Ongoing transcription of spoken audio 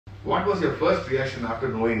What was your first reaction after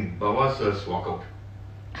knowing Bava Sir's walkout?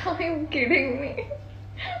 Are you kidding me?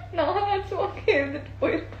 நான் that's okay எழுதிட்டு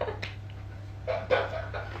போயிருப்பேன்.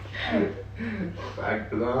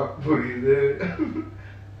 Fact தான் புரியுது.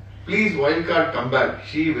 Please Wildcard come back.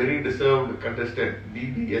 She very deserved contestant.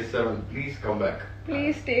 BBS7 please come back.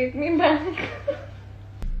 Please take me back.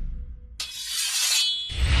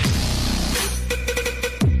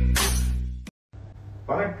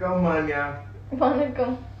 வணக்கம் Ananya.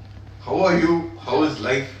 வணக்கம். How are you? How is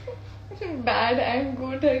life? Bad and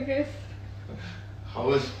good I guess. How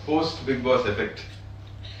is post Bigg Boss effect?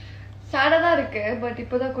 சாடா தான் இருக்கு but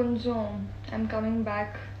இப்போதான் கொஞ்சம் I'm coming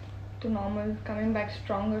back to normal, coming back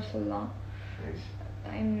stronger சொல்லலாம். Nice.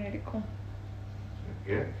 Time எடுக்கும்.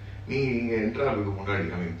 Okay. நீ இங்க என்டர் ஆகிறதுக்கு முன்னாடி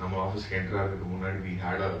நம்ம ஆஃபீஸ்க்கு என்டர் ஆகிறதுக்கு முன்னாடி we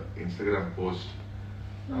had a Instagram post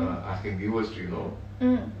asking viewers to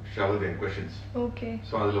shower their questions. Okay.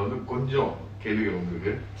 So அதுல வந்து கொஞ்சம் கேள்விகள்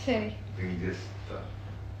வந்திருக்கு. சரி. We'll just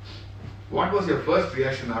what was your first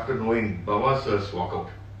reaction after knowing Bava Sir's walkout?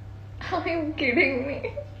 Are you kidding me?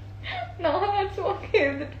 நான் that's okay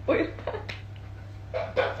எழுதிட்டு போயிருப்பேன்.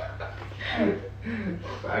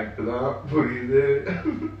 Fact தான் புரியுது.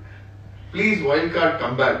 Please Wildcard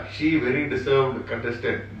come back. She very deserved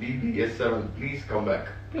contestant. BBS7 please come back.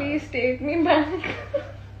 Please take me back.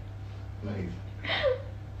 Nice.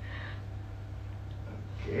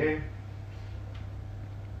 Okay.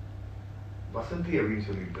 Vasanthi அப்படின்னு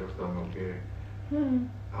சொல்லிட்டு ஒருத்தவங்க okay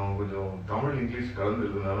அவங்க கொஞ்சம் தமிழ் இங்கிலீஷ் கலந்து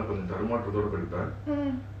இருந்ததுனால கொஞ்சம் தடுமாற்றத்தோட படிப்பேன்.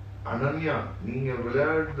 அனன்யா நீங்க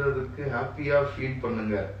விளையாடுறதுக்கு ஹாப்பியா ஃபீல்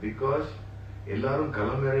பண்ணுங்க பிகாஸ் எல்லாரும்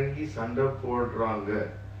களமிறங்கி சண்டை போடுறாங்க.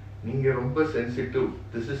 நீங்க ரொம்ப sensitive.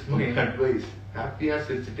 This is my advice. ஹாப்பியா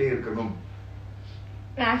சிரிச்சுட்டே இருக்கணும்.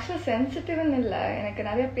 ஆக்சுவலாக சென்சிட்டிவ்னு இல்லை, எனக்கு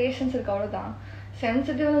நிறைய பேஷன்ஸ் இருக்கு, அவ்வளோதான்.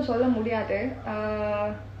 சென்சிட்டிவ்னு சொல்ல முடியாது.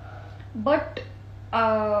 பட்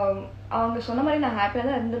அவங்க சொன்ன மாதிரி நான் ஹாப்பியாக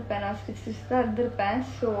தான் இருந்திருப்பேன், நான் சிரிச்சு தான் இருந்திருப்பேன்.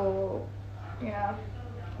 ஸோ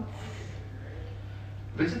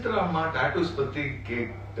விசித்ரா அம்மா டாட்டூஸ் பத்தி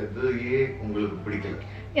கேட்டது ஏன் உங்களுக்கு பிடிக்கல?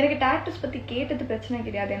 எனக்கு டாட்டூஸ் பற்றி கேட்டது பிரச்சனை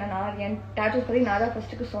கிடையாது. ஏன்னா நான் என் டாட்டூஸ் பற்றி நான் தான்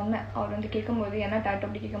ஃபர்ஸ்ட்டுக்கு சொன்னேன். அவர் வந்து கேட்கும்போது என்ன டாட்டூ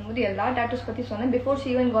அப்படி கேட்கும்போது எல்லா டாட்டூஸ் பற்றி சொன்னேன் before she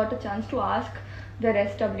even got a chance to ask the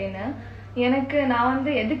rest அப்படின்னு. எனக்கு நான்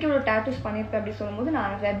வந்து எதுக்கு இவ்வளோ டாட்டூஸ் பண்ணியிருப்பேன் அப்படி சொல்லும்போது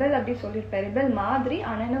நான் ரெபல் அப்படி சொல்லியிருப்பேன், ரெபல் மாதிரி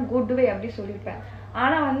ஆனால் என்ன குட் வே அப்படி சொல்லியிருப்பேன்.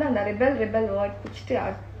 ஆனால் வந்து அந்த ரெபல் வேர்ட் பிடிச்சிட்டு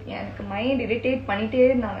எனக்கு மைண்ட் இரிட்டேட் பண்ணிகிட்டே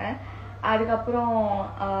இருந்தாங்க. அதுக்கப்புறம்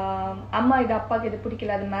அம்மா இது அப்பாவுக்கு எது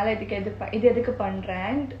பிடிக்கல, அது மேலே இது எதுக்கு பண்ணுறேன்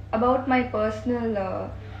and about my personal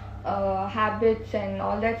habits and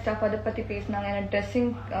all that stuff அதை பற்றி பேசினாங்க. எனக்கு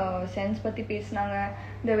ட்ரெஸ்ஸிங் சென்ஸ் பற்றி பேசினாங்க,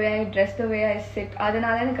 த வே ஐ dress, the way I sit,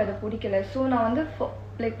 அதனால எனக்கு அது பிடிக்கல. ஸோ நான் வந்து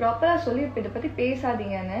லைக் ப்ராப்பராக சொல்லியிருப்பேன் இதை பற்றி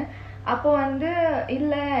பேசாதீங்கன்னு. அப்போ வந்து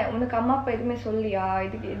இல்லை உனக்கு அம்மா அப்பா எதுவுமே சொல்லியா,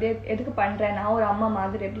 இது எதுக்கு பண்ணுறேன், நான் ஒரு அம்மா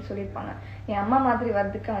மாதிரி எப்படி சொல்லியிருப்பாங்க. என் அம்மா மாதிரி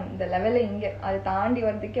வர்றதுக்கு அந்த லெவலில் இங்கே அதை தாண்டி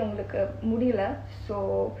வர்றதுக்கே உங்களுக்கு முடியல. So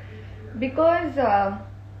because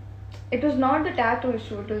it was not the tattoo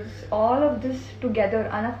issue, it was all of this together.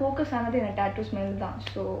 ஆனால் ஃபோக்கஸ் ஆனது எனக்கு டேட்டூஸ் மேலே தான்.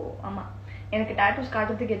 ஸோ ஆமாம், எனக்கு டேட்டூஸ்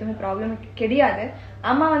காட்டுறதுக்கு எதுவுமே ப்ராப்ளம் கிடையாது.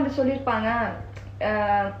 அம்மா வந்து சொல்லியிருப்பாங்க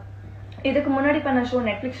இதுக்கு முன்னாடி பண்ண ஷோ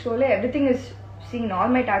நெட்ஃப்ளிக்ஸ் ஷோவில் every thing is scene,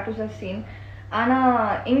 all my tattoos R scene.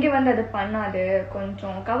 ஆனால் இங்கே வந்து அது பண்ணாது,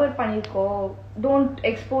 கொஞ்சம் cover பண்ணியிருக்கோ, don't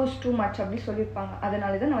expose too much அப்படி சொல்லியிருப்பாங்க.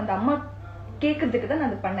 அதனால தான் நான் வந்து அம்மா கேட்கறதுக்கு தான்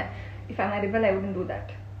நான் அது பண்ணேன். If I my rebel I wouldn't do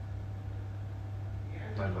that.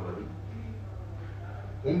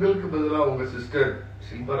 உங்களுக்கு பதிலாக உங்க சிஸ்டர்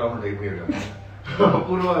ஷில்பா ராமன் டைப் பண்ணிருக்காங்க.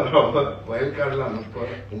 அபூர்வா ராவ வயல்காடுல அனுப்ப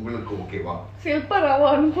உங்களுக்கு ஓகேவா? ஷில்பா ராவா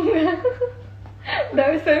அனுப்புங்க,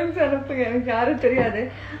 அனுப்புங்க, எனக்கு யாரும் தெரியாது.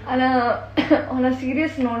 ஆனால்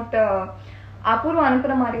சீரியஸ் நோட் அபூர்வம்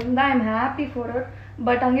அனுப்புற மாதிரி இருந்தா I am happy for her.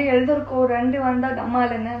 But அங்கே எழுதிருக்கோம் 2 வந்தா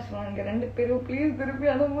டமால் என்ன சொல்லுவாங்க, 2 பேரும் ப்ளீஸ் திருப்பி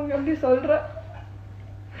அனுப்புங்க அப்படி சொல்ற,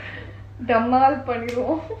 டமால்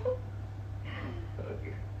பண்ணிடுவோம்.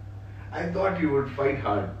 I thought you would fight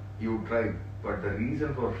hard. You tried, but the reason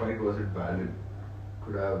for fight wasn't valid.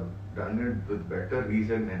 Could have done it with better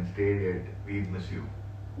reason and stayed at we miss you.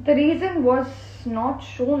 The reason was not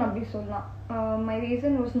shown அப்படி சொல்லலாம். My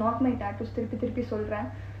reason was not my tattoos. திருப்பி சொல்கிறேன்,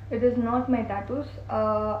 it is not my tattoos.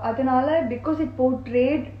 அதனால because it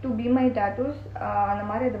portrayed to be my tattoos அந்த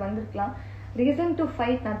மாதிரி அது வந்திருக்கலாம். Reason to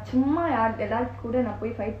fight, நான் சும்மா எல்லாருக்கும் கூட நான்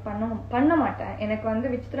போய் ஃபைட் பண்ண மாட்டேன். எனக்கு வந்து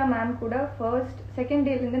விசித்ரா மேம் கூட ஃபர்ஸ்ட் செகண்ட்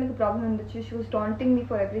டேலேருந்து எனக்கு ப்ராப்ளம் இருந்துச்சு. She was taunting me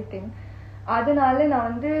for every thing. அதனால நான்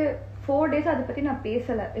வந்து 4 days அதை பற்றி நான்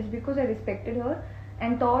பேசலை. It's because I respected her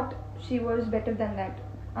and thought she was better then that.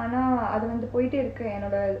 ஆனால் அது வந்து போயிட்டே இருக்கு,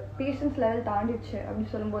 என்னோட பேஷன்ஸ் லெவல் தாண்டிடுச்சு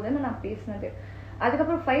அப்படின்னு சொல்லும்போது நான் பேசினது.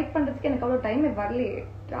 அதுக்கப்புறம் ஃபைட் பண்ணுறதுக்கு எனக்கு அவ்வளோ டைமே வரலையே,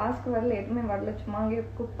 டாஸ்க் வரல, எதுவுமே வரல. சும்மா அங்கேயே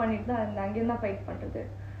குக் பண்ணிட்டு தான் அங்கேயும் தான் ஃபைட் பண்ணுறது.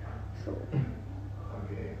 So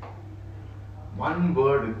okay one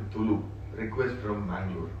word in Tulu request from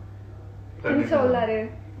Bangalore ಏನು ಸೋಲಾರೆ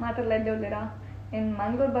ಮಾತಾಡಲ್ಲ ಇದ್ದೋಲ್ಲೇರಾ ಏನು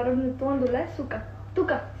ಮಂಗಳೂರು ಬರೋದು ತೋಂದುಲ್ಲ ಸುಖ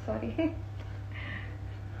ತೂಕ ಸಾರಿ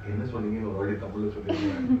என்ன சொன்னீங்க ஒரு வாட்டி தமிழ்ல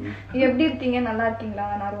சொல்லுங்க. எப்படி இருக்கீங்க, நல்லா இருக்கீங்களா,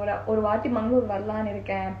 நான் ஒரு வாட்டி மங்களூர் வரலான்னு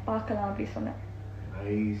இருக்கேன், பார்க்கலாம் அப்படி சொன்னேன்.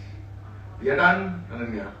 Nice. எடான்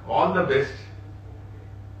Ananya all the best.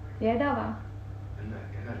 எடாவா? இல்ல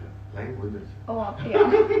எடா இல்ல லைவ் முடிஞ்சிருச்சு. ஓ அப்படியா?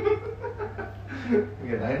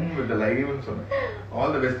 இங்க லைன் வித் லைவ்னு சொன்னேன்.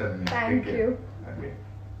 All the best Ananya. Thank you. Okay.